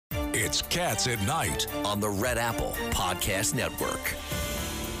It's Cats at Night on the Red Apple Podcast Network.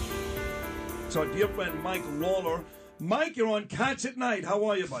 So, dear friend Mike Lawler. Mike, you're on Cats at Night. How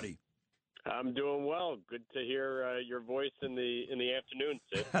are you, buddy? I'm doing well. Good to hear your voice in the afternoon,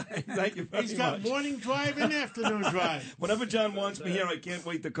 Sid. Thank you very much. He's got morning drive and afternoon drive. Whenever John wants me here, I can't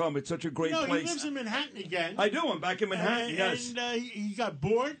wait to come. It's such a great place. He lives in Manhattan again. I do. I'm back in Manhattan, yes. And he got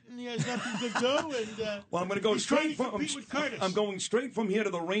bored, and he has nothing to do. And well, I'm going to go straight from. Curtis. I'm going straight from here to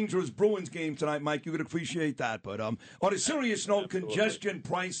the Rangers-Bruins game tonight, Mike. You could appreciate that. But on a serious note, congestion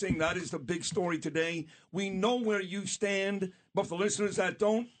pricing, that is the big story today. We know where you stand, but for the listeners that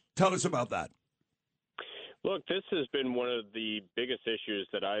don't, tell us about that. Look, this has been one of the biggest issues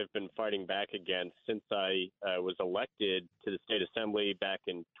that I've been fighting back against since I was elected to the state assembly back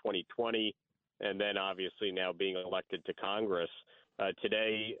in 2020, and then obviously now being elected to Congress.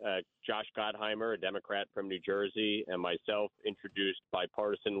 Today, Josh Gottheimer, a Democrat from New Jersey, and myself introduced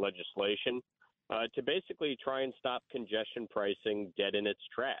bipartisan legislation to basically try and stop congestion pricing dead in its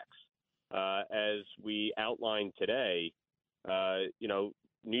tracks. As we outlined today,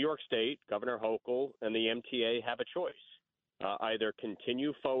 New York State, Governor Hochul, and the MTA have a choice. Either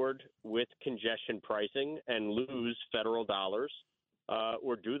continue forward with congestion pricing and lose federal dollars,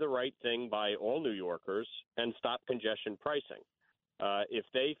 or do the right thing by all New Yorkers and stop congestion pricing. If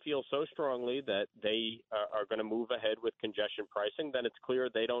they feel so strongly that they are going to move ahead with congestion pricing, then it's clear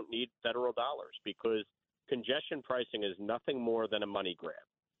they don't need federal dollars, because congestion pricing is nothing more than a money grab.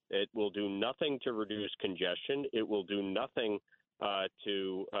 It will do nothing to reduce congestion. It will do nothing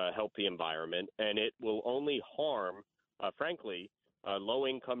to help the environment, and it will only harm, frankly,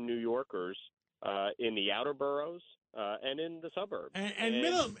 low-income New Yorkers in the outer boroughs and in the suburbs,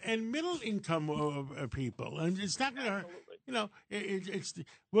 and middle income people. And it's not going to,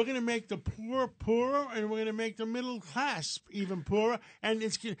 we're going to make the poor poorer, and we're going to make the middle class even poorer, and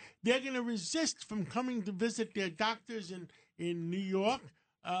they're going to resist from coming to visit their doctors in New York.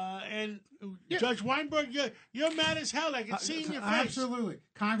 Judge Weinberg, you're mad as hell. I can see in your face. Absolutely.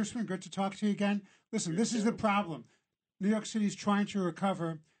 Congressman, good to talk to you again. Listen, this is the problem. New York City is trying to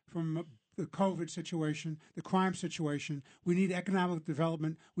recover from the COVID situation, the crime situation. We need economic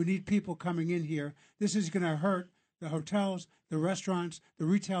development. We need people coming in here. This is going to hurt the hotels, the restaurants, the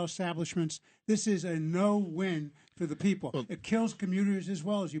retail establishments. This is a no-win for the people. Well, it kills commuters as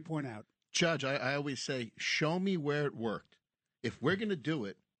well, as you point out. Judge, I always say, show me where it worked. If we're going to do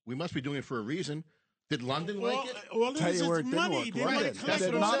it, we must be doing it for a reason. Did London like it? Well, tell you where it money. didn't work. It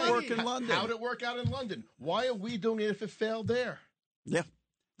did not work in London. How did it work out in London? Why are we doing it if it failed there? Yeah.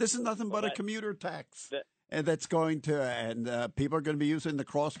 This is nothing but a commuter tax. And that's going to, and people are going to be using the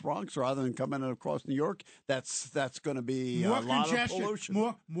Cross Bronx rather than coming across New York. That's going to be more a lot of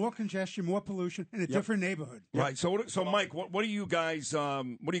pollution. More congestion, more pollution in a different neighborhood. Right. So Mike, what are you guys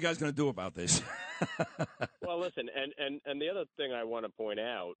going to do about this? Well, listen, and the other thing I want to point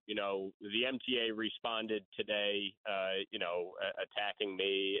out, the MTA responded today, attacking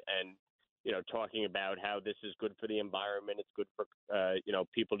me and, talking about how this is good for the environment. It's good for,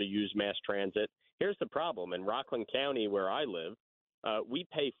 people to use mass transit. Here's the problem. In Rockland County, where I live, we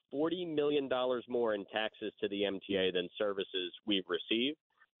pay $40 million more in taxes to the MTA than services we've received.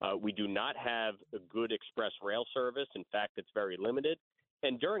 We do not have a good express rail service. In fact, it's very limited.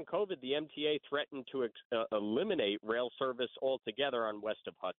 And during COVID, the MTA threatened to eliminate rail service altogether on west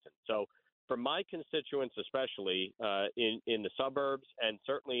of Hudson. So for my constituents, especially in the suburbs and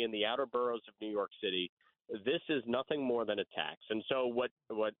certainly in the outer boroughs of New York City, this is nothing more than a tax. And so what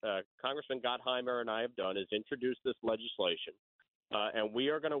Congressman Gottheimer and I have done is introduce this legislation, and we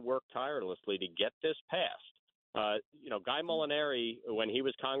are going to work tirelessly to get this passed. Guy Molinari, when he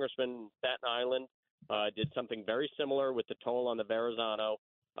was congressman in Staten Island, did something very similar with the toll on the Verrazano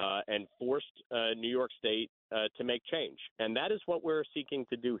and forced New York State to make change. And that is what we're seeking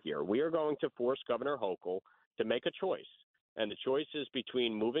to do here. We are going to force Governor Hochul to make a choice. And the choice is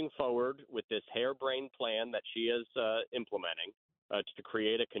between moving forward with this harebrained plan that she is implementing to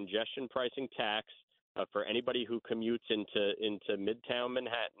create a congestion pricing tax for anybody who commutes into Midtown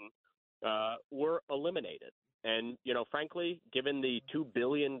Manhattan, or eliminate it. And, frankly, given the $2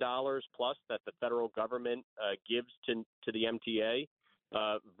 billion plus that the federal government gives to the MTA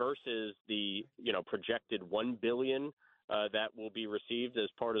versus the, projected $1 billion that will be received as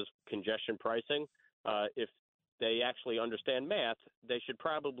part of congestion pricing, if they actually understand math, they should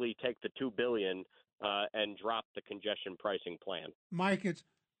probably take the $2 billion and drop the congestion pricing plan. Mike,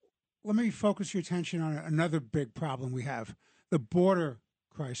 let me focus your attention on another big problem we have, the border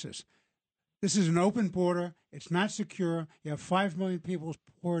crisis. This is an open border. It's not secure. You have 5 million people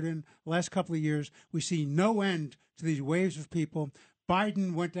poured in the last couple of years. We see no end to these waves of people.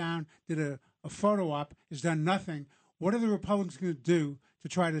 Biden went down, did a photo op, has done nothing. What are the Republicans going to do to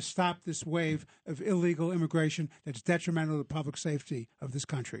try to stop this wave of illegal immigration that's detrimental to the public safety of this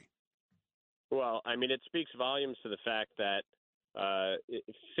country? Well, I mean, it speaks volumes to the fact that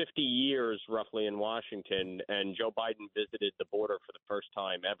 50 years roughly in Washington, and Joe Biden visited the border for the first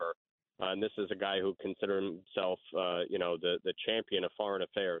time ever. And this is a guy who considered himself, the champion of foreign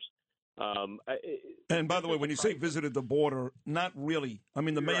affairs. And by the way, when you say visited the border, not really. I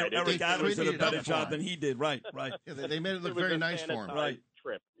mean, the mayor, right. Eric Adams, did a better job than he did. Right. Yeah, they made it look very nice for him. Right.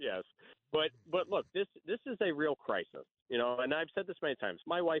 Trip, yes. But look, this is a real crisis, and I've said this many times.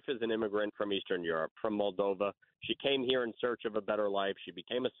 My wife is an immigrant from Eastern Europe, from Moldova. She came here in search of a better life. She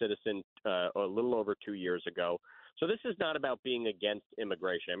became a citizen a little over 2 years ago. So this is not about being against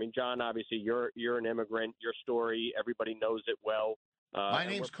immigration. I mean, John, obviously you're an immigrant. Your story, everybody knows it well. My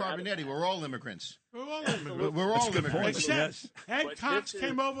name's Carbonetti. We're all immigrants. We're all immigrants. We're all immigrants. Except Ed Cox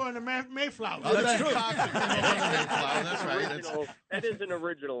came over on the Mayflower. Oh, that's true. Cox came over on the Mayflower. That's right. Ed is an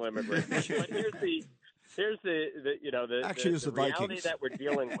original immigrant. But here's the actually the reality that we're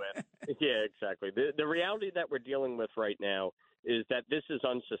dealing with. Yeah, exactly. The reality that we're dealing with right now is that this is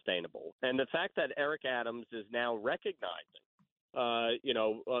unsustainable, and the fact that Eric Adams is now recognizing.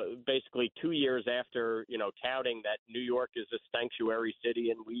 Basically 2 years after, touting that New York is a sanctuary city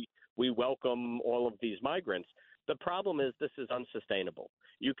and we welcome all of these migrants. The problem is this is unsustainable.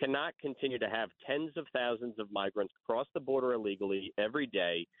 You cannot continue to have tens of thousands of migrants cross the border illegally every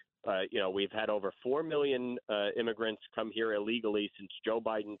day. We've had over 4 million immigrants come here illegally since Joe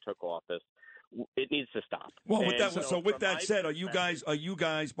Biden took office. It needs to stop. Well, with that said, are you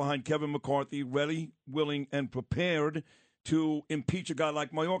guys behind Kevin McCarthy ready, willing, and prepared to impeach a guy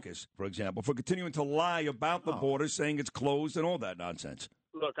like Mayorkas, for example, for continuing to lie about the border, saying it's closed and all that nonsense?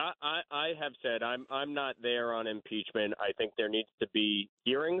 Look, I have said I'm not there on impeachment. I think there needs to be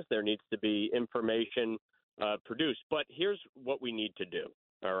hearings. There needs to be information produced. But here's what we need to do.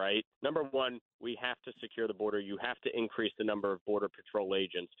 All right. Number one, we have to secure the border. You have to increase the number of Border Patrol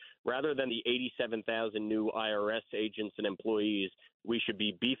agents. Rather than the 87,000 new IRS agents and employees, we should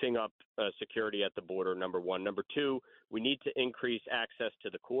be beefing up security at the border, number one. Number two, we need to increase access to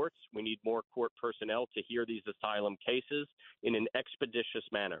the courts. We need more court personnel to hear these asylum cases in an expeditious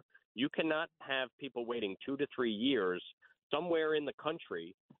manner. You cannot have people waiting 2 to 3 years somewhere in the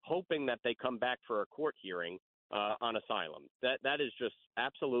country hoping that they come back for a court hearing on asylum. That is just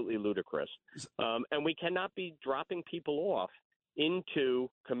absolutely ludicrous. And we cannot be dropping people off into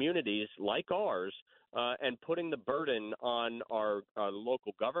communities like ours and putting the burden on our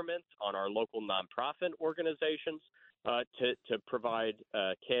local governments, on our local nonprofit organizations to provide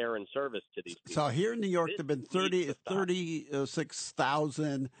care and service to these people. So here in New York, there have been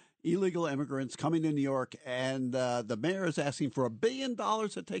 36,000 illegal immigrants coming to New York, and the mayor is asking for $1 billion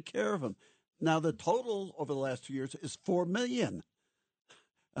to take care of them. Now, the total over the last 2 years is $4 million.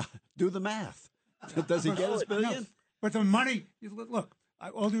 Do the math. Does he get his billion? No, but the money, look,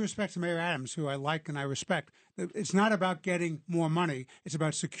 all due respect to Mayor Adams, who I like and I respect, it's not about getting more money. It's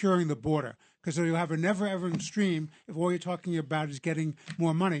about securing the border, because you'll have a never-ending stream if all you're talking about is getting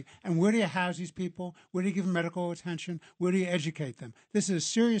more money. And where do you house these people? Where do you give them medical attention? Where do you educate them? This is a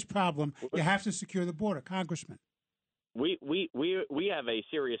serious problem. You have to secure the border, Congressman. We have a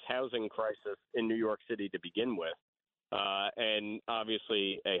serious housing crisis in New York City to begin with, and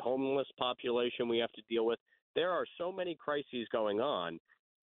obviously a homeless population we have to deal with. There are so many crises going on.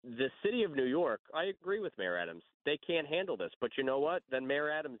 The city of New York, I agree with Mayor Adams, they can't handle this. But you know what? Then Mayor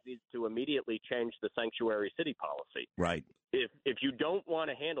Adams needs to immediately change the sanctuary city policy. Right. If you don't want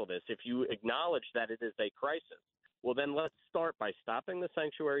to handle this, if you acknowledge that it is a crisis, well, then let's start by stopping the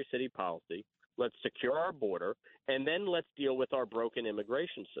sanctuary city policy. Let's secure our border, and then let's deal with our broken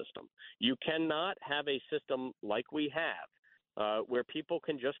immigration system. You cannot have a system like we have where people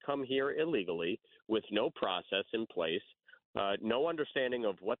can just come here illegally with no process in place, no understanding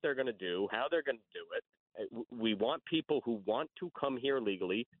of what they're going to do, how they're going to do it. We want people who want to come here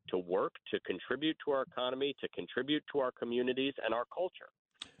legally to work, to contribute to our economy, to contribute to our communities and our culture.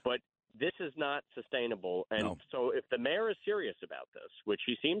 But this is not sustainable. And so if the mayor is serious about this, which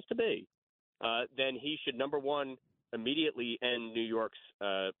he seems to be, then he should, number one, immediately end New York's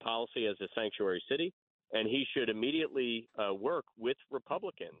policy as a sanctuary city, and he should immediately work with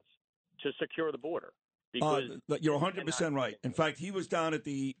Republicans to secure the border. Because you're 100% right. In fact, he was down at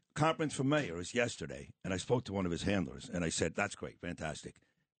the conference for mayors yesterday, and I spoke to one of his handlers, and I said, that's great, fantastic.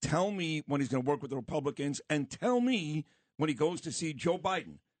 Tell me when he's going to work with the Republicans, and tell me when he goes to see Joe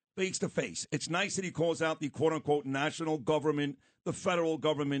Biden face to face. It's nice that he calls out the quote-unquote national government, the federal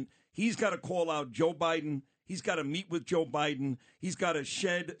government. He's got to call out Joe Biden He's got to meet with Joe Biden. He's got to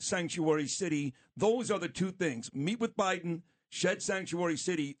shed sanctuary city. Those are the two things. Meet with Biden, shed sanctuary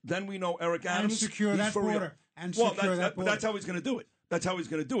city. Then we know Eric Adams. And secure that border. But that's how he's going to do it. That's how he's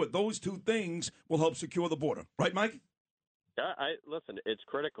going to do it. Those two things will help secure the border. Right, Mike? Listen, it's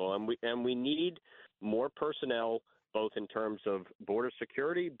critical, and we need more personnel, both in terms of border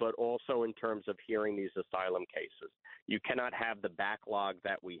security, but also in terms of hearing these asylum cases. You cannot have the backlog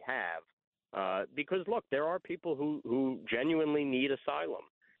that we have because, look, there are people who genuinely need asylum,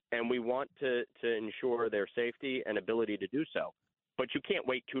 and we want to ensure their safety and ability to do so. But you can't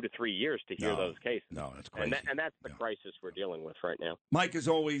wait 2 to 3 years to hear those cases. No, that's crazy. And that's the crisis we're dealing with right now. Mike, as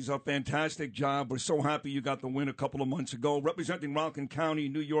always, a fantastic job. We're so happy you got the win a couple of months ago, representing Rockland County,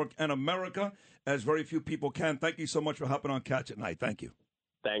 New York, and America, as very few people can. Thank you so much for hopping on Cats at Night. Thank you.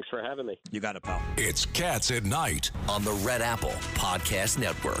 Thanks for having me. You got it, pal. It's Cats at Night on the Red Apple Podcast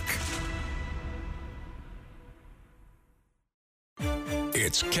Network.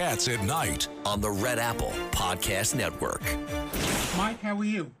 It's Cats at Night on the Red Apple Podcast Network. Mike, how are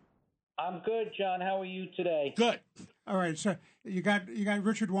you? I'm good, John. How are you today? Good. All right, so you got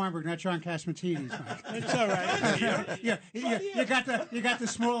Richard Weinberg, not John Catsimatidis. Mike. It's all right. you got the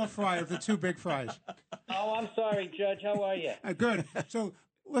smaller fry of the two big fries. Oh, I'm sorry, Judge. How are you? Good. So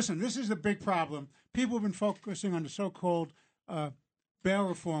listen, this is the big problem. People have been focusing on the so-called bail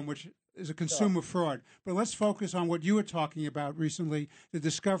reform, which is a consumer fraud. But let's focus on what you were talking about recently, the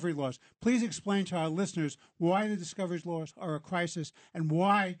discovery laws. Please explain to our listeners why the discovery laws are a crisis and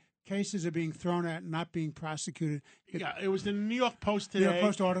why cases are being thrown out and not being prosecuted. Yeah, it was the New York Post today. New York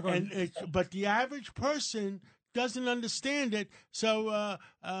Post article. But the average person doesn't understand it. So,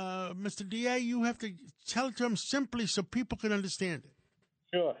 Mr. DA, you have to tell it to them simply so people can understand it.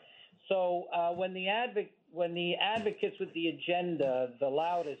 Sure. So when the advocates with the agenda, the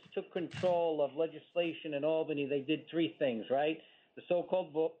loudest, took control of legislation in Albany, they did three things, right? The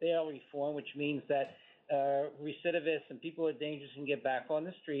so-called bail reform, which means that recidivists and people who are dangerous can get back on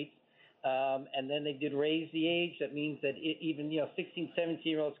the streets. And then they did raise the age. That means that even 16,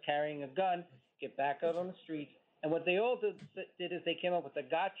 17-year-olds carrying a gun get back out on the streets. And what they all did is they came up with a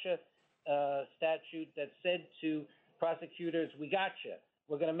gotcha statute that said to prosecutors, we gotcha.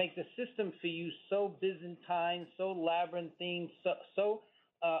 We're going to make the system for you so Byzantine, so labyrinthine, so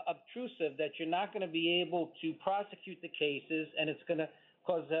obtrusive that you're not going to be able to prosecute the cases, and it's going to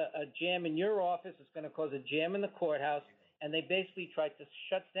cause a jam in your office. It's going to cause a jam in the courthouse. And they basically tried to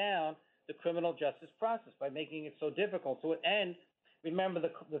shut down the criminal justice process by making it so difficult. And remember,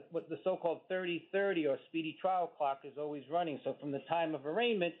 the so-called 30-30 or speedy trial clock is always running. So from the time of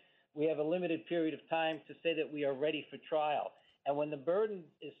arraignment, we have a limited period of time to say that we are ready for trial. And when the burden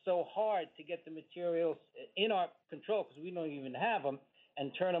is so hard to get the materials in our control, because we don't even have them,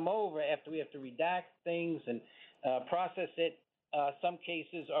 and turn them over after we have to redact things and process it, some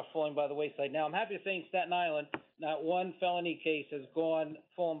cases are falling by the wayside. Now, I'm happy to say in Staten Island, not one felony case has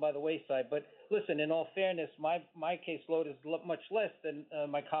fallen by the wayside. But listen, in all fairness, my caseload is much less than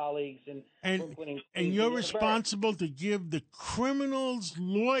my colleagues in Brooklyn. And you're responsible to give the criminal's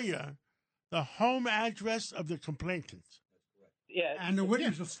lawyer the home address of the complainants. Yeah, and the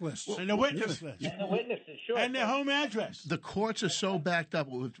witnesses list. And the witness list. And the witnesses, sure. And their home address. The courts are so backed up.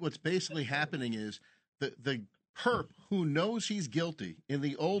 What's basically happening is the perp who knows he's guilty in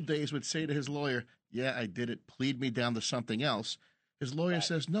the old days would say to his lawyer, yeah, I did it, plead me down to something else. His lawyer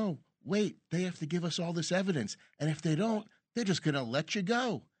says, no, wait, they have to give us all this evidence. And if they don't, they're just going to let you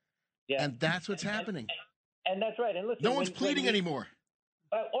go. Yeah. And that's what's happening. And that's right. And listen, no one's pleading anymore.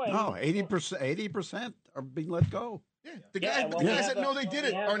 No, 80% are being let go. Yeah, the guys that know they did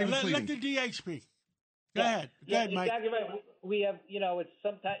it aren't even pleading. Let the DA speak. Go ahead. Go ahead, Mike. Exactly right. We have,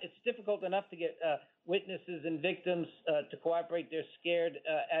 it's difficult enough to get witnesses and victims to cooperate. They're scared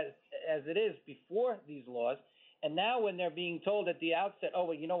as it is before these laws. And now when they're being told at the outset,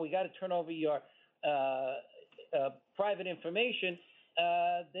 we got to turn over your private information,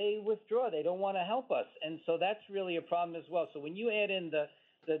 they withdraw. They don't want to help us. And so that's really a problem as well. So when you add in the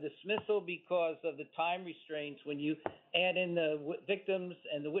dismissal because of the time restraints, when you add in the victims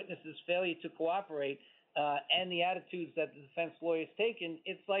and the witnesses' failure to cooperate, and the attitudes that the defense lawyers taken,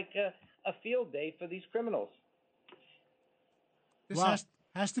 it's like a field day for these criminals. This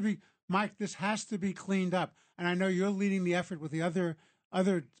has to be, Mike, this has to be cleaned up. And I know you're leading the effort with the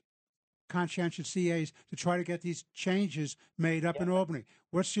other conscientious CAs to try to get these changes made up in Albany.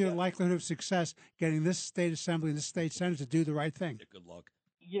 What's your likelihood of success getting this state assembly and this state senate to do the right thing? Yeah, good luck.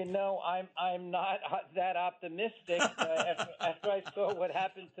 I'm not that optimistic. After I saw what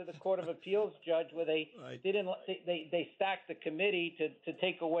happened to the Court of Appeals judge, where they stacked the committee to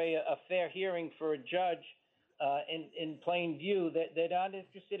take away a fair hearing for a judge in plain view that they're not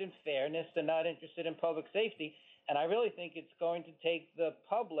interested in fairness, they're not interested in public safety, and I really think it's going to take the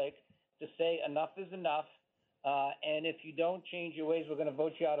public to say enough is enough, and if you don't change your ways, we're going to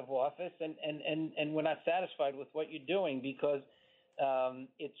vote you out of office, and we're not satisfied with what you're doing because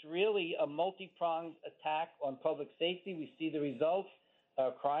it's really a multi-pronged attack on public safety. We see the results.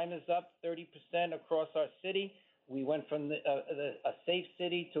 Crime is up 30% across our city. We went from a safe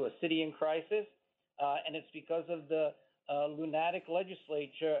city to a city in crisis, and it's because of the lunatic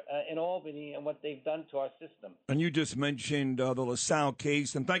legislature in Albany and what they've done to our system. And you just mentioned the LaSalle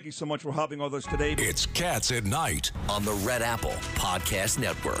case, and thank you so much for hopping with us today. It's Cats at Night on the Red Apple Podcast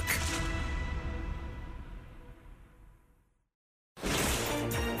Network.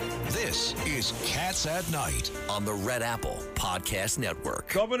 This is Cats at Night on the Red Apple Podcast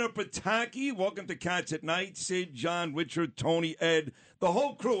Network. Governor Pataki, welcome to Cats at Night. Sid, John, Richard, Tony, Ed, the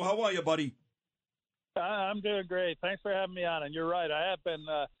whole crew. How are you, buddy? I'm doing great. Thanks for having me on. And you're right. I have been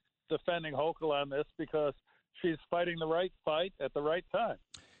defending Hochul on this because she's fighting the right fight at the right time.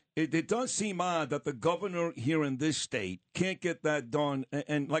 It does seem odd that the governor here in this state can't get that done.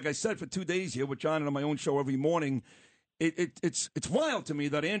 And like I said, for 2 days here with John and on my own show every morning, it's wild to me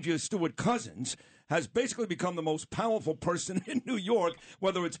that Andrea Stewart-Cousins has basically become the most powerful person in New York,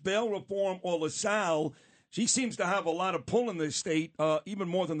 whether it's bail reform or LaSalle. She seems to have a lot of pull in this state, even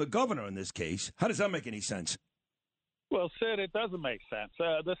more than the governor in this case. How does that make any sense? Well, Sid, it doesn't make sense.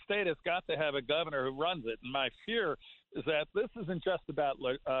 The state has got to have a governor who runs it. And my fear is that this isn't just about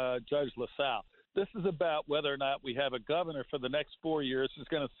Judge LaSalle. This is about whether or not we have a governor for the next 4 years who's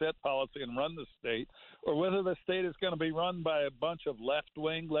going to set policy and run the state, or whether the state is going to be run by a bunch of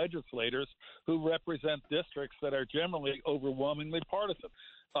left-wing legislators who represent districts that are generally overwhelmingly partisan.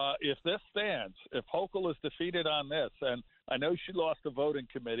 If this stands, if Hochul is defeated on this, and I know she lost the voting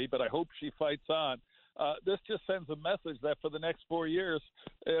committee, but I hope she fights on, this just sends a message that for the next 4 years,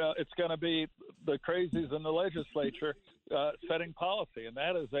 it's going to be the crazies in the legislature setting policy, and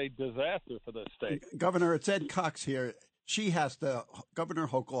that is a disaster for the state. Governor, it's Ed Cox here. Governor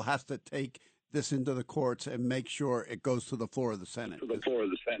Hochul has to take this into the courts and make sure it goes to the floor of the Senate.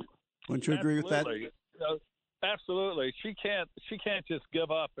 Wouldn't you agree with that? Absolutely. She can't just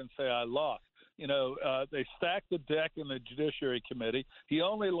give up and say, I lost. They stacked the deck in the Judiciary Committee. He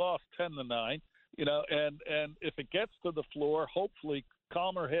only lost 10-9. And if it gets to the floor, hopefully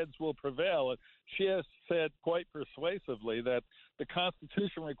calmer heads will prevail. And she has said quite persuasively that the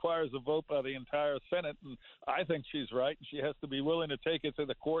Constitution requires a vote by the entire Senate, and I think she's right. She has to be willing to take it to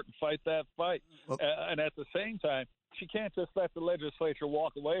the court and fight that fight. And at the same time, she can't just let the legislature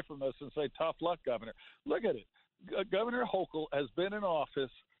walk away from this and say, tough luck, Governor. Look at it. Governor Hochul has been in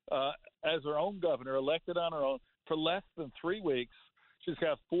office as her own governor, elected on her own, for less than 3 weeks. She's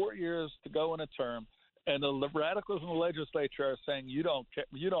got 4 years to go in a term, and the radicals in the legislature are saying, you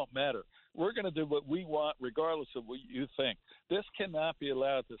don't matter. We're going to do what we want regardless of what you think. This cannot be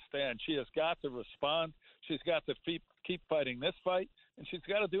allowed to stand. She has got to respond. She's got to keep fighting this fight, and she's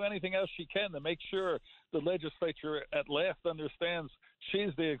got to do anything else she can to make sure the legislature at last understands she's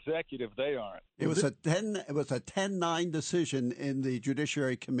the executive, they aren't. It was a 10-9 decision in the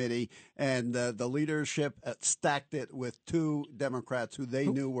Judiciary Committee, and the leadership stacked it with 2 Democrats who they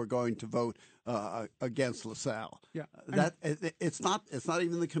knew were going to vote against LaSalle. Yeah, it's not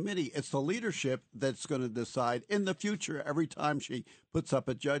even the committee; it's the leadership that's going to decide in the future. Every time she puts up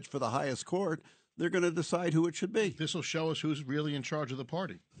a judge for the highest court, they're going to decide who it should be. This will show us who's really in charge of the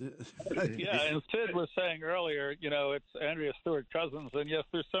party. Yeah, and Sid was saying earlier, it's Andrea Stewart-Cousins, and yes,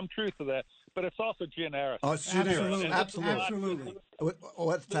 there's some truth to that, but it's also Jim Harris. Oh, it's Jim Harris. Absolutely.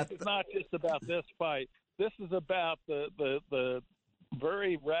 This is not just about this fight. This is about the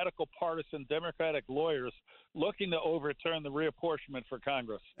very radical partisan Democratic lawyers looking to overturn the reapportionment for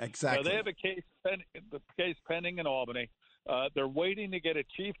Congress. Exactly. They have the case pending in Albany. They're waiting to get a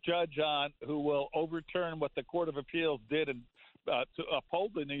chief judge on who will overturn what the Court of Appeals did to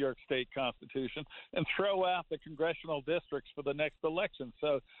uphold the New York State Constitution and throw out the congressional districts for the next election.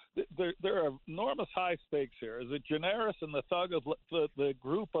 So there are enormous high stakes here. Is it Generis and the thug of the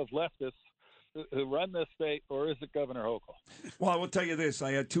group of leftists who run this state, or is it Governor Hochul? Well, I will tell you this.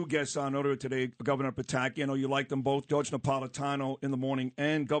 I had 2 guests on earlier today, Governor Pataki. I know you like them both, George Napolitano in the morning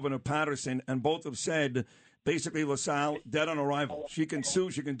and Governor Patterson, and both have said basically LaSalle, dead on arrival. She can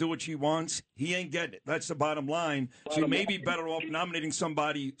sue. She can do what she wants. He ain't getting it. That's the bottom line. She may be better off nominating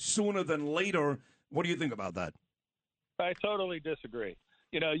somebody sooner than later. What do you think about that? I totally disagree.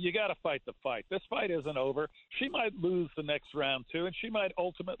 You got to fight the fight. This fight isn't over. She might lose the next round, too, and she might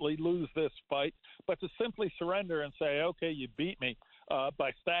ultimately lose this fight. But to simply surrender and say, okay, you beat me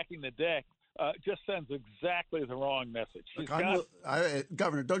by stacking the deck just sends exactly the wrong message.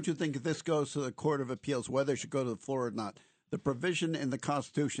 Governor, don't you think if this goes to the Court of Appeals, whether it should go to the floor or not, the provision in the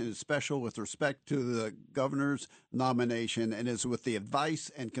Constitution is special with respect to the governor's nomination and is with the advice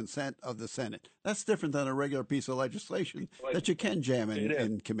and consent of the Senate. That's different than a regular piece of legislation that you can jam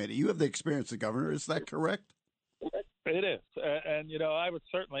in committee. You have the experience of governor. Is that correct? It is. And I would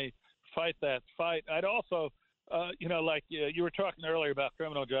certainly fight that fight. I'd also, like you were talking earlier about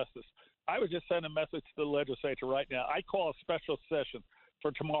criminal justice, I would just send a message to the legislature right now. I call a special session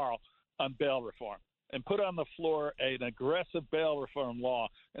for tomorrow on bail reform and put on the floor an aggressive bail reform law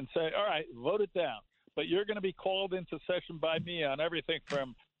and say, all right, vote it down. But you're going to be called into session by me on everything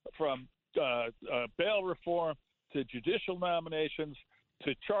from bail reform to judicial nominations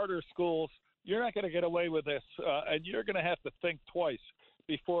to charter schools. You're not going to get away with this, and you're going to have to think twice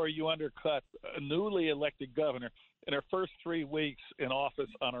before you undercut a newly elected governor in her first 3 weeks in office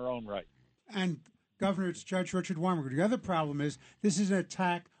on her own right. And, Governor, it's Judge Richard Weinberger. The other problem is this is an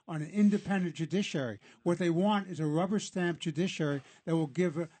attack on an independent judiciary. What they want is a rubber-stamped judiciary that will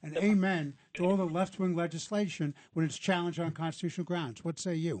give an amen to all the left-wing legislation when it's challenged on constitutional grounds. What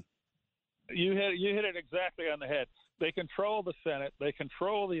say you? You hit it exactly on the head. They control the Senate. They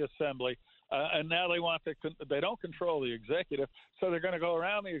control the Assembly. And now they don't control the executive, so they're going to go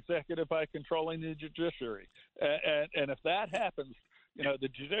around the executive by controlling the judiciary. And if that happens, the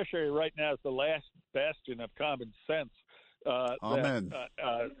judiciary right now is the last bastion of common sense that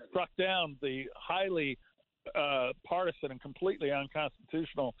struck down the highly partisan and completely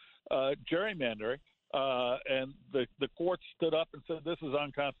unconstitutional gerrymandering. And the courts stood up and said this is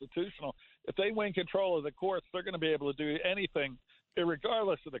unconstitutional. If they win control of the courts, they're going to be able to do anything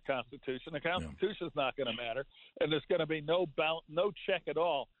regardless of the Constitution. The Constitution is not going to matter, and there's going to be no check at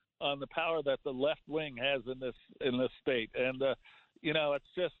all on the power that the left wing has in this state. And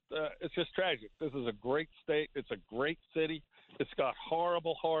it's just tragic. This is a great state. It's a great city. It's got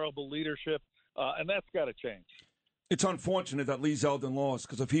horrible, horrible leadership, and that's got to change. It's unfortunate that Lee Zeldin lost,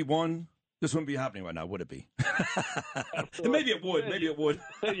 because if he won, this wouldn't be happening right now, would it be? Maybe it would. Maybe it would.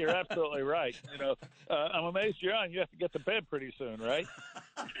 You're absolutely right. I'm amazed you're on. You have to get to bed pretty soon, right?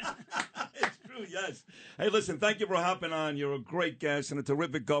 It's true, yes. Hey, listen, thank you for hopping on. You're a great guest and a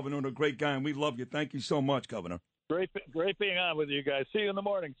terrific governor and a great guy, and we love you. Thank you so much, Governor. Great being on with you guys. See you in the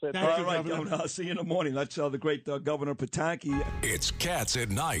morning, Sid. All right, Governor. I'll see you in the morning. That's the great Governor Pataki. It's Cats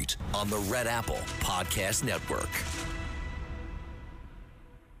at Night on the Red Apple Podcast Network.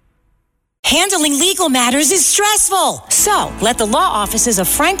 Handling legal matters is stressful. So, let the law offices of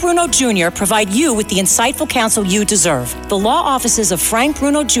Frank Bruno Jr. provide you with the insightful counsel you deserve. The law offices of Frank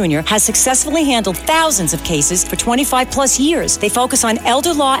Bruno Jr. has successfully handled thousands of cases for 25 plus years. They focus on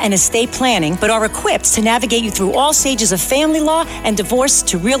elder law and estate planning, but are equipped to navigate you through all stages of family law and divorce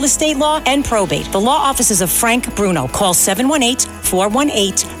to real estate law and probate. The law offices of Frank Bruno. Call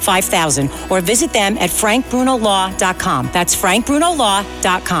 718-418-5000 or visit them at frankbrunolaw.com. That's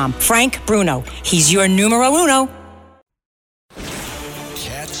frankbrunolaw.com. Frank Bruno. He's your numero uno.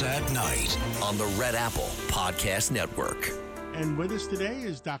 Cats at Night on the Red Apple Podcast Network. And with us today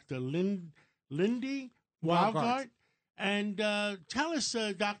is Dr. Lindy Walgart. And tell us,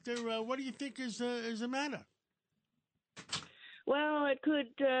 Doctor, what do you think is the matter? Well, it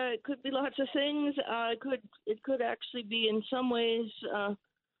could be lots of things. It could actually be in some ways.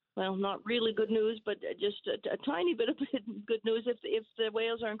 Well, not really good news, but just a tiny bit of good news. If the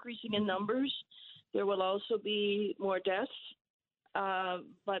whales are increasing in numbers, there will also be more deaths,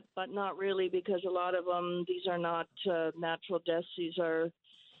 but not really, because a lot of them, these are not natural deaths. These are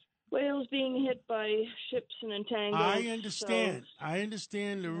whales being hit by ships and entangles. I understand. I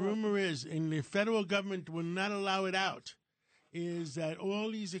understand. The rumor is, and the federal government will not allow it out, is that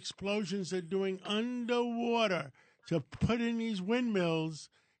all these explosions they're doing underwater to put in these windmills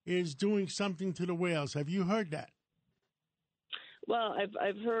is doing something to the whales. Have you heard that? Well,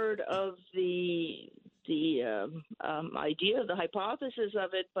 I've heard of the idea, the hypothesis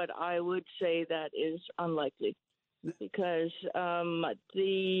of it, but I would say that is unlikely, because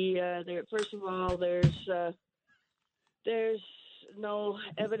first of all, there's no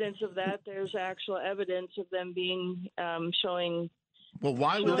evidence of that. There's actual evidence of them being showing. Well,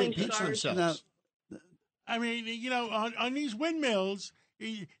 why would they impeach themselves? I mean, on these windmills,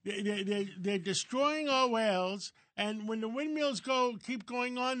 they're destroying our whales, and when the windmills keep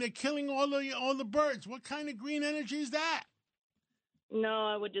going on, they're killing all the birds. What kind of green energy is that? No,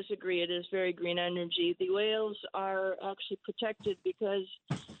 I would disagree. It is very green energy. The whales are actually protected because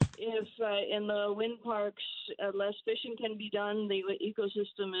if in the wind parks less fishing can be done, the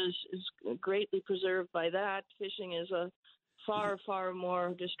ecosystem is greatly preserved by that. Fishing is a far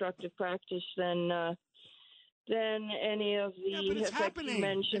more destructive practice than any of the but it's effects happening. you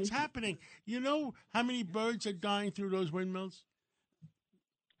mentioned. It's happening. You know how many birds are dying through those windmills?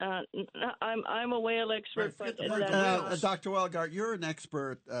 I'm a whale expert, but Dr. Welgart, you're an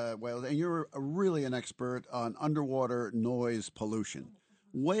expert, whales, and you're really an expert on underwater noise pollution.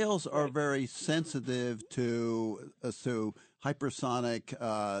 Whales are very sensitive to hypersonic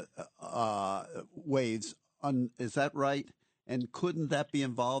waves. Is that right? And couldn't that be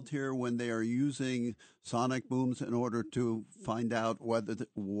involved here when they are using sonic booms in order to find out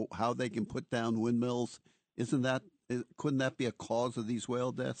how they can put down windmills? Couldn't that be a cause of these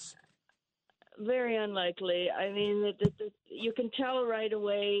whale deaths? Very unlikely. I mean, you can tell right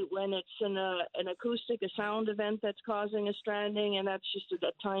away when it's an acoustic, a sound event that's causing a stranding, and that's just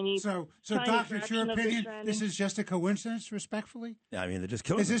a tiny. So, tiny Doctor, it's your fraction of the opinion. stranding. This is just a coincidence, respectfully. Yeah, I mean, they're just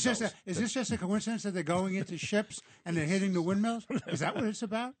killing Is this themselves. is this just a coincidence that they're going into ships and they're hitting the windmills? Is that what it's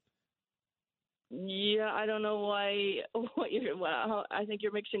about? Yeah, I don't know why. I think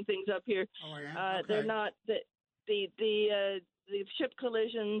you're mixing things up here. Oh, yeah. Okay. They're not the ship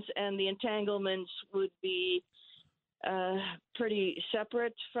collisions and the entanglements would be pretty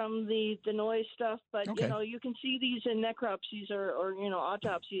separate from the noise stuff. But Okay. you can see these in necropsies or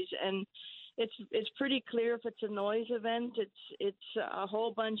autopsies, and it's pretty clear if it's a noise event. It's a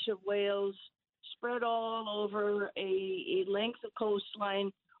whole bunch of whales spread all over a length of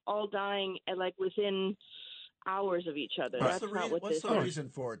coastline, all dying like within hours of each other. What's That's not what what's this the is. reason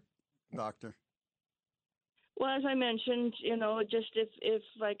for it, Doctor? Well, as I mentioned, just if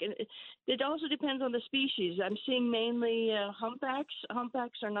it also depends on the species. I'm seeing mainly humpbacks.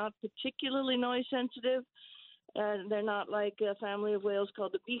 Humpbacks are not particularly noise sensitive. They're not like a family of whales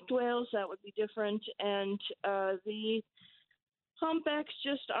called the beaked whales. That would be different. And the humpbacks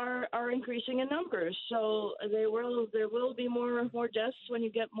just are increasing in numbers. So there will be more deaths when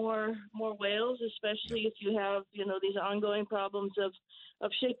you get more whales, especially if you have these ongoing problems of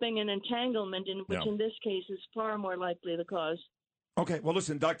shipping and entanglement, which in this case is far more likely the cause. Okay, well,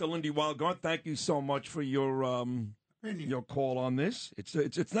 listen, Dr. Lindy Weilgart, thank you so much for your call on this.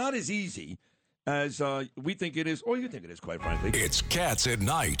 It's not as easy as we think it is, or you think it is, quite frankly. It's Cats at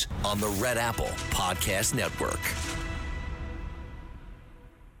Night on the Red Apple Podcast Network.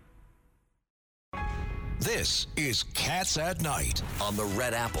 This is Cats at Night on the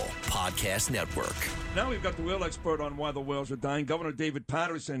Red Apple Podcast Network. Now we've got the whale expert on why the whales are dying, Governor David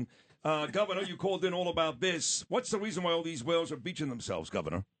Patterson. Governor, you called in all about this. What's the reason why all these whales are beaching themselves,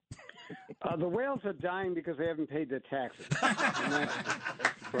 Governor? The whales are dying because they haven't paid their taxes. And that's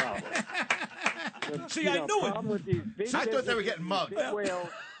the problem. See, I knew it. With these big I thought they were getting mugged. Big whales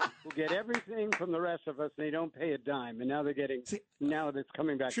will get everything from the rest of us, and they don't pay a dime. And now they're getting. Now it's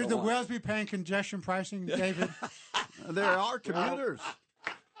coming back. Should the whales be paying congestion pricing, David? There are commuters.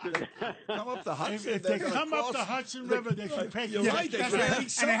 Come up the Hudson. If they come up the Hudson River, they should pay. You're right. They should pay And they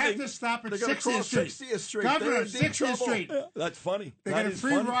something. have to stop at They're going to 60th cross Street. 60th Street. Governor, They're in deep 60th trouble. Street. That's funny. They That get a is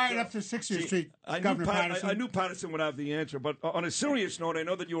free funny. ride up to 60th Street, Governor Patterson. I knew Patterson would have the answer. But on a serious note, I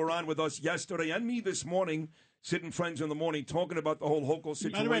know that you were on with us yesterday and me this morning, sitting Friends in the Morning, talking about the whole Hochul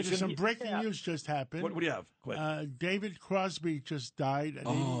situation. By the way, there's some breaking news just happened. What do you have? Quick. David Crosby just died at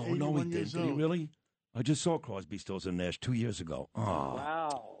 81 no, he years did. old. Did he really? I just saw Crosby, Stills, and Nash 2 years ago. Oh,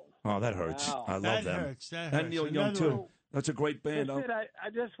 Wow. oh, that hurts. Wow. I love That them. hurts. That And hurts. Neil Young, Another too. one. That's a great band. That's it. I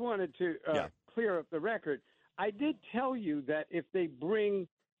just wanted to clear up the record. I did tell you that if the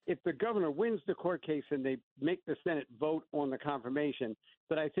governor wins the court case and they make the Senate vote on the confirmation,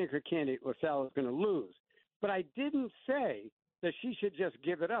 that I think her candidate LaSalle is going to lose. But I didn't say that she should just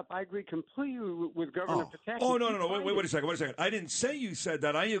give it up. I agree completely with Governor Pataki. Oh, no. Wait a second. I didn't say you said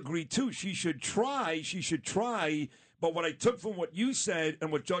that. I agree, too. She should try. But what I took from what you said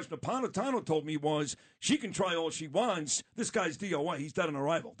and what Judge Napolitano told me was she can try all she wants. This guy's DOA. He's dead on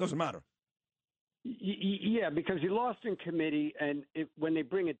arrival. Doesn't matter. Yeah, because he lost in committee, and when they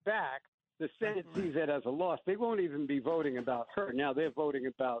bring it back, the Senate sees it as a loss. They won't even be voting about her. Now they're voting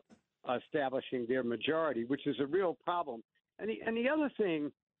about establishing their majority, which is a real problem. And the other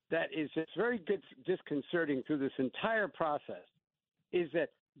thing that is just very disconcerting through this entire process is that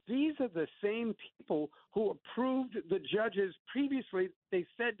these are the same people who approved the judges previously they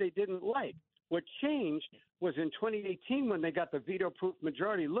said they didn't like. What changed was in 2018 when they got the veto-proof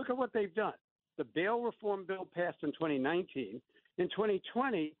majority. Look at what they've done. The bail reform bill passed in 2019. In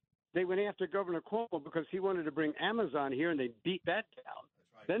 2020, they went after Governor Cuomo because he wanted to bring Amazon here, and they beat that down.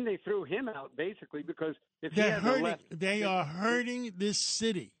 Then they threw him out, basically, because if he had left... They are hurting this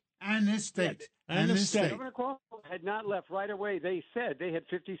city. And this state. And the state. Governor Cuomo had not left right away. They said they had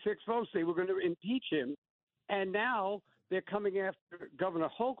 56 votes. They were going to impeach him. And now they're coming after Governor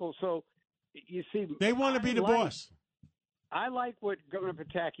Hochul. So you see, They want to be the boss. I like what Governor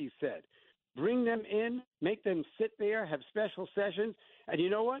Pataki said. Bring them in, make them sit there, have special sessions, and you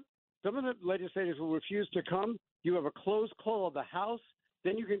know what? Some of the legislators will refuse to come. You have a closed call of the House.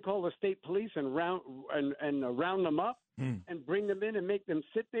 Then you can call the state police and round them up and bring them in and make them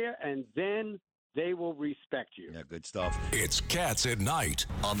sit there, and then they will respect you. Yeah, good stuff. It's Cats at Night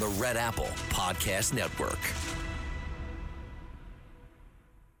on the Red Apple Podcast Network.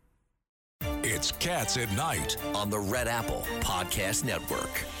 It's Cats at Night on the Red Apple Podcast Network.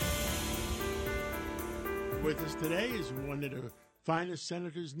 With us today is one of the finest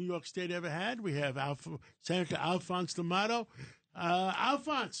senators New York State ever had. We have Senator Alphonse D'Amato.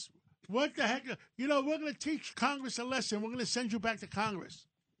 Alphonse, what the heck? You know, we're going to teach Congress a lesson. We're going to send you back to Congress.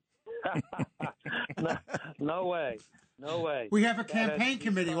 No way. No way. We have a campaign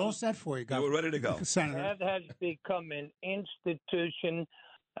committee all set for you, Governor. We're ready to go. Senator. That has become an institution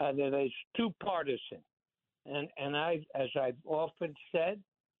that is too partisan. And as I've often said,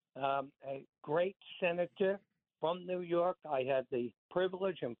 a great senator from New York, I had the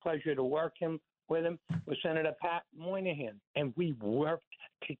privilege and pleasure to work with him, was Senator Pat Moynihan. And we worked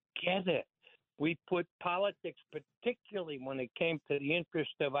together. We put politics, particularly when it came to the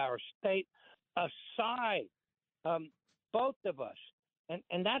interest of our state, aside, both of us.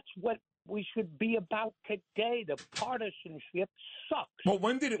 And that's what we should be about today. The partisanship sucks. Well,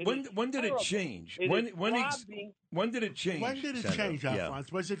 when did it change? When did it change? When did it Senator? change, Alphonse?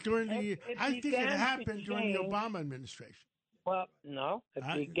 Yeah. Was it during the? I think it happened during the Obama administration. Well, no, it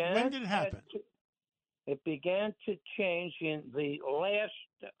began. When did it happen? It began to change in the last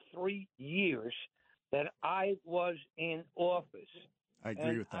 3 years that I was in office. I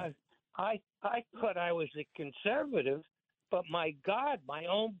agree with that. I thought I was a conservative, but my God, my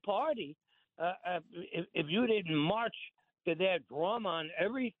own party, if you didn't march to their drum on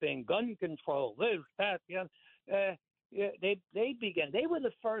everything, gun control, this, that, the other, they began. They were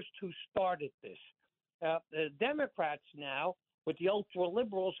the first who started this. The Democrats now, with the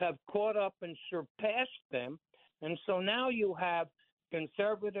ultra-liberals, have caught up and surpassed them. And so now you have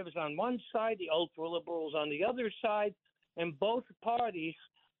conservatives on one side, the ultra-liberals on the other side, and both parties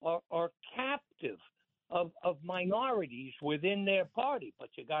are captive of minorities within their party. But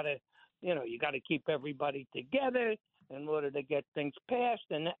you got to keep everybody together in order to get things passed,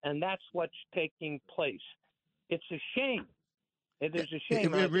 and that's what's taking place. It's a shame. It is a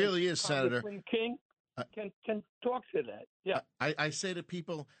shame. It really is, Senator. King can talk to that. Yeah. I say to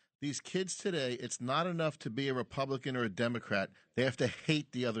people, these kids today, it's not enough to be a Republican or a Democrat. They have to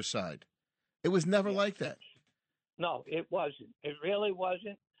hate the other side. It was never like that. No, it wasn't. It really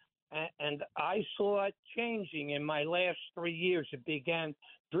wasn't. And I saw it changing in my last 3 years. It began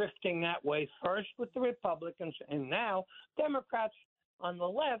drifting that way, first with the Republicans, and now Democrats on the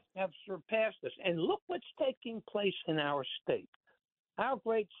left have surpassed us. And look what's taking place in our state. Our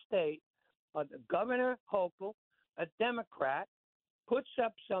great state, Governor Hochul, a Democrat, puts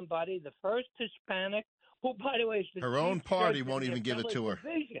up somebody, the first Hispanic, who, by the way, is the her chief own party judge won't in the even give it to her.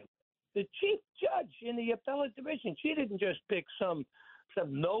 division. The chief judge in the appellate division. She didn't just pick some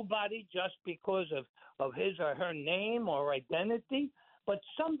nobody just because of his or her name or identity, but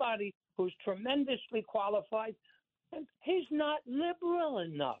somebody who's tremendously qualified. And he's not liberal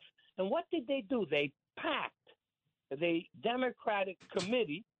enough. And what did they do? They packed the Democratic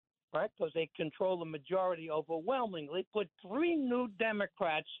committee, right, because they control the majority overwhelmingly, put 3 new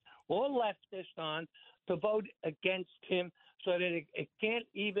Democrats, all leftists, on to vote against him so that it can't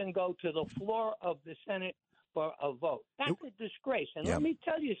even go to the floor of the Senate for a vote. That's a disgrace. And let me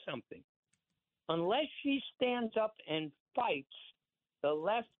tell you something. Unless she stands up and fights, the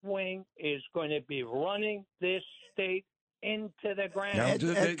left wing is going to be running this state into the ground.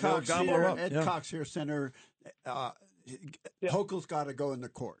 Ed Cox here, Senator. Hochul's got to go into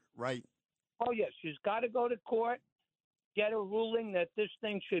court, right? Oh, yes. She's got to go to court, get a ruling that this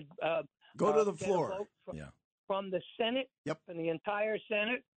thing should go to the floor. From the Senate, from the entire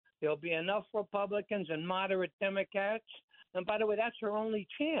Senate. There'll be enough Republicans and moderate Democrats. And by the way, that's her only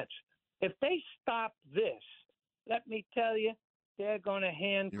chance. If they stop this, let me tell you, they're going to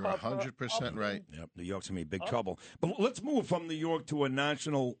handcuff her. You're 100% right. Yep, New York's going to be in big trouble. But let's move from New York to a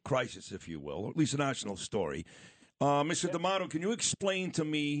national crisis, if you will, or at least a national story. Mr. D'Amato, can you explain to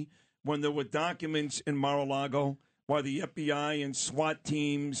me when there were documents in Mar-a-Lago why the FBI and SWAT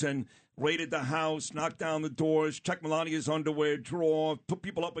teams and raided the house, knocked down the doors, checked Melania's underwear drawer, put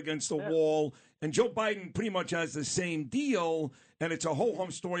people up against the wall, and Joe Biden pretty much has the same deal, and it's a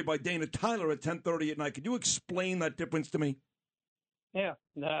ho-hum story by Dana Tyler at 10:30 at night. Could you explain that difference to me? Yeah,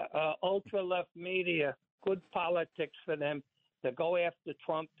 the ultra-left media good politics for them to go after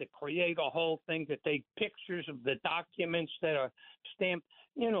Trump, to create a whole thing, to take pictures of the documents that are stamped.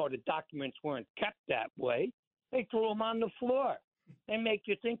 The documents weren't kept that way. They threw them on the floor. They make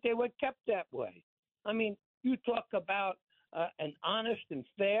you think they were kept that way. I mean, you talk about an honest and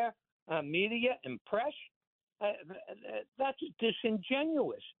fair media and press. That's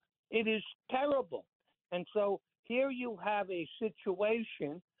disingenuous. It is terrible. And so here you have a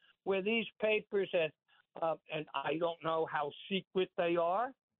situation where these papers and I don't know how secret they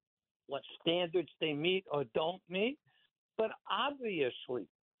are, what standards they meet or don't meet, but obviously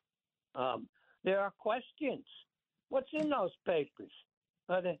there are questions. What's in those papers?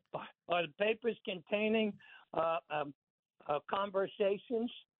 Are the papers containing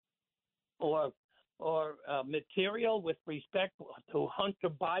conversations or material with respect to Hunter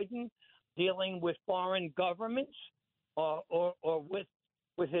Biden dealing with foreign governments or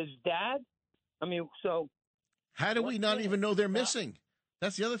with his dad? I mean, so how do we not even know they're missing?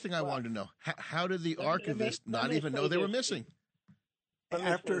 That's the other thing I wanted to know. How did the archivist not even know they were missing?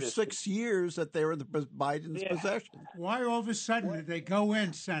 After 6 years that they were in Biden's possession. Why all of a sudden did they go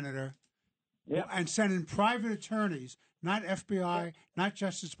in, Senator, and send in private attorneys, not FBI, not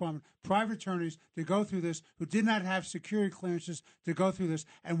Justice Department, private attorneys to go through this who did not have security clearances to go through this?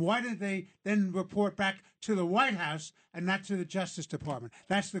 And why did they then report back to the White House and not to the Justice Department?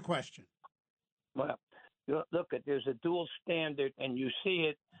 That's the question. Well, look, there's a dual standard, and you see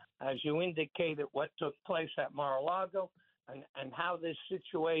it, as you indicated, what took place at Mar-a-Lago and how this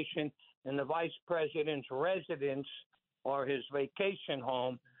situation in the vice president's residence or his vacation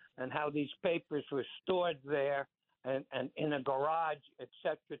home and how these papers were stored there and in a garage,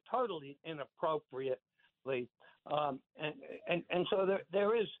 etc., totally inappropriately. And so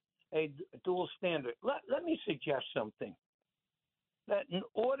there is a dual standard. Let me suggest something. That in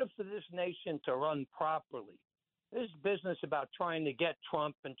order for this nation to run properly, this business about trying to get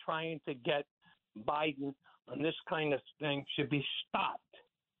Trump and trying to get Biden on this kind of thing should be stopped.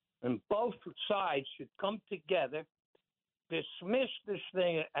 And both sides should come together, dismiss this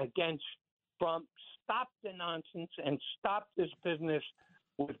thing against Trump, stop the nonsense, and stop this business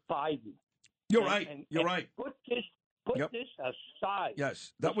with Biden. You're right. You're right. Put this aside.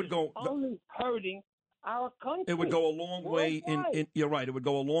 Yes, that would go. Only hurting our country. It would go a long way in you're right. It would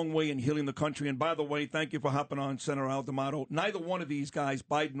go a long way in healing the country. And by the way, thank you for hopping on, Senator Aldamato. Neither one of these guys,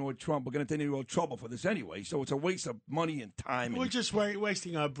 Biden or Trump, are going to take any real trouble for this anyway. So it's a waste of money and time. We're just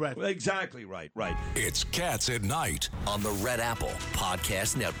wasting our breath. Exactly right. Right. It's Cats at Night on the Red Apple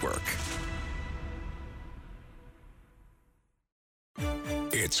Podcast Network.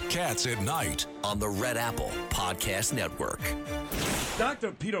 It's Cats at Night on the Red Apple Podcast Network.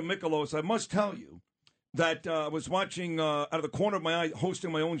 Dr. Peter Mikolos, I must tell you that I was watching out of the corner of my eye,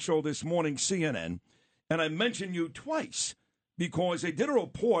 hosting my own show this morning, CNN, and I mentioned you twice because they did a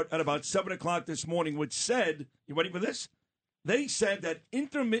report at about 7 o'clock this morning which said, you ready for this? They said that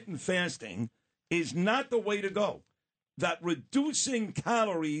intermittent fasting is not the way to go, that reducing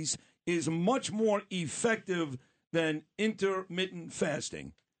calories is much more effective than intermittent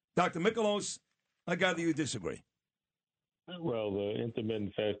fasting. Dr. Mikolos, I gather you disagree. Well, the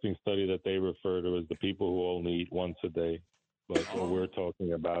intermittent fasting study that they refer to is the people who only eat once a day. But what we're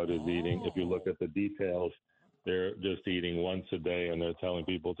talking about is eating. If you look at the details, they're just eating once a day, and they're telling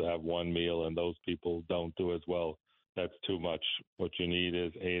people to have one meal, and those people don't do as well. That's too much. What you need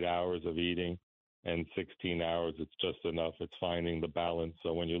is 8 hours of eating, and 16 hours, it's just enough. It's finding the balance.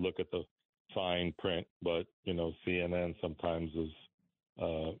 So when you look at the fine print, but, CNN sometimes is,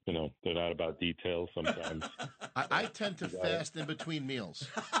 they're not about details sometimes. I tend to fast in between meals.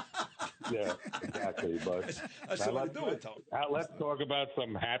 Yeah, exactly. But let's talk about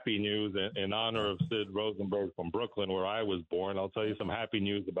some happy news in honor of Sid Rosenberg from Brooklyn, where I was born. I'll tell you some happy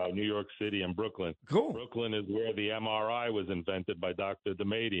news about New York City and Brooklyn. Cool. Brooklyn is where the MRI was invented by Dr.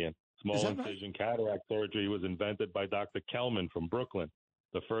 Damadian. Small incision cataract surgery was invented by Dr. Kelman from Brooklyn.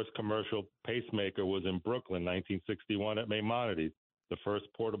 The first commercial pacemaker was in Brooklyn, 1961 at Maimonides. The first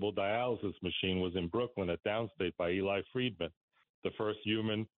portable dialysis machine was in Brooklyn at Downstate by Eli Friedman. The first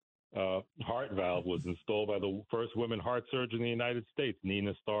human heart valve was installed by the first woman heart surgeon in the United States,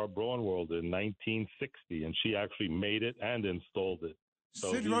 Nina Starr Braunwald, in 1960, and she actually made it and installed it.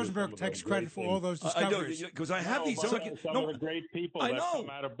 So Sid these are Rosenberg some of the takes great credit for all things. those discoveries. Because I have these Some arguments. of the great people I that know. come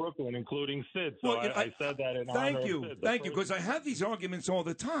out of Brooklyn, including Sid. So Well, I said that in honor Thank of you. Sid. Thank you, because I have these arguments all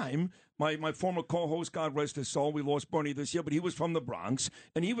the time. My former co-host, God rest his soul, we lost Bernie this year, but he was from the Bronx,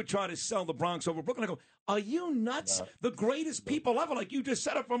 and he would try to sell the Bronx over Brooklyn. I go, are you nuts? The greatest people ever, like you just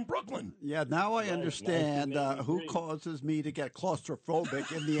said, are from Brooklyn. Yeah, now I understand who causes me to get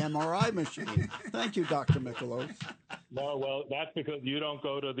claustrophobic in the MRI machine. Thank you, Dr. Michelos. No, well, that's because you don't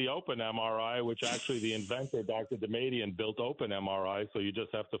go to the open MRI, which actually the inventor, Dr. Damadian, built open MRI, so you just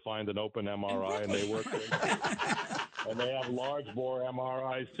have to find an open MRI, and they work. And they have large bore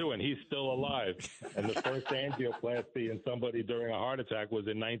MRIs, too, and he's still alive. And the first angioplasty in somebody during a heart attack was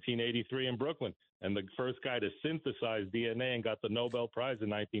in 1983 in Brooklyn. And the first guy to synthesize DNA and got the Nobel Prize in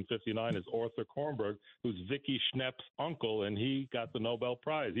 1959 is Arthur Kornberg, who's Vicky Schnepp's uncle, and he got the Nobel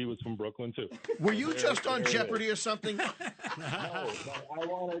Prize. He was from Brooklyn, too. Were you just on Jeopardy or something? No, but I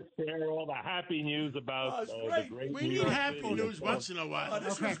want to share all the happy news about the great We New need York happy City. news once in a while.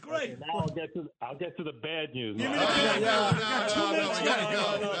 This is great. Now I'll get to the bad news. Give me now. the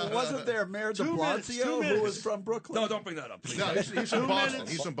bad news. Wasn't there Mayor de 2 minutes, 2 Blasio who minutes. was from Brooklyn? No, don't bring that up, please. No, he's from 2 Boston.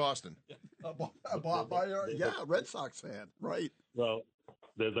 minutes. He's from Boston. Yeah, Red Sox fan, right. Well,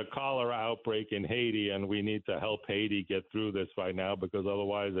 there's a cholera outbreak in Haiti, and we need to help Haiti get through this right now because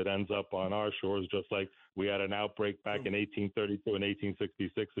otherwise it ends up on our shores, just like we had an outbreak back in 1832 and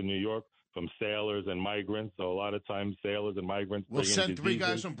 1866 in New York from sailors and migrants. So a lot of times sailors and migrants We'll bring in send 3 diseases.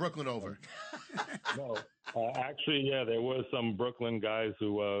 guys from Brooklyn over. No, actually, yeah, there were some Brooklyn guys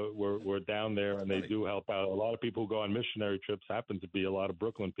who were down there, and they do help out. A lot of people who go on missionary trips happen to be a lot of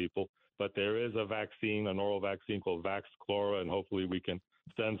Brooklyn people. But there is a vaccine, an oral vaccine called Vaxclora, and hopefully we can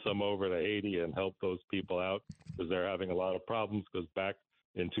send some over to Haiti and help those people out because they're having a lot of problems. Because back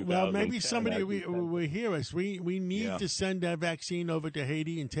in 2010, Well, maybe somebody will hear us. We need Yeah. to send that vaccine over to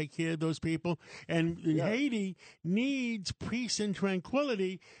Haiti and take care of those people. And Haiti needs peace and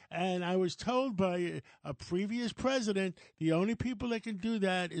tranquility. And I was told by a previous president, the only people that can do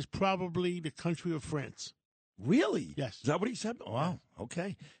that is probably the country of France. Really? Yes. Is that what he said? Wow.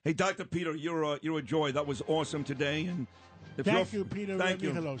 Okay. Hey, Dr. Peter, you're a joy. That was awesome today. And if Thank you're- you, Peter Thank you.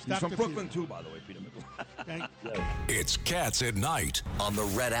 Michelos. He's Dr. from Brooklyn too, by the way, Peter Michelos. Thank It's Cats at Night on the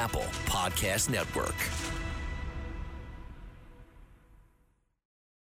Red Apple Podcast Network.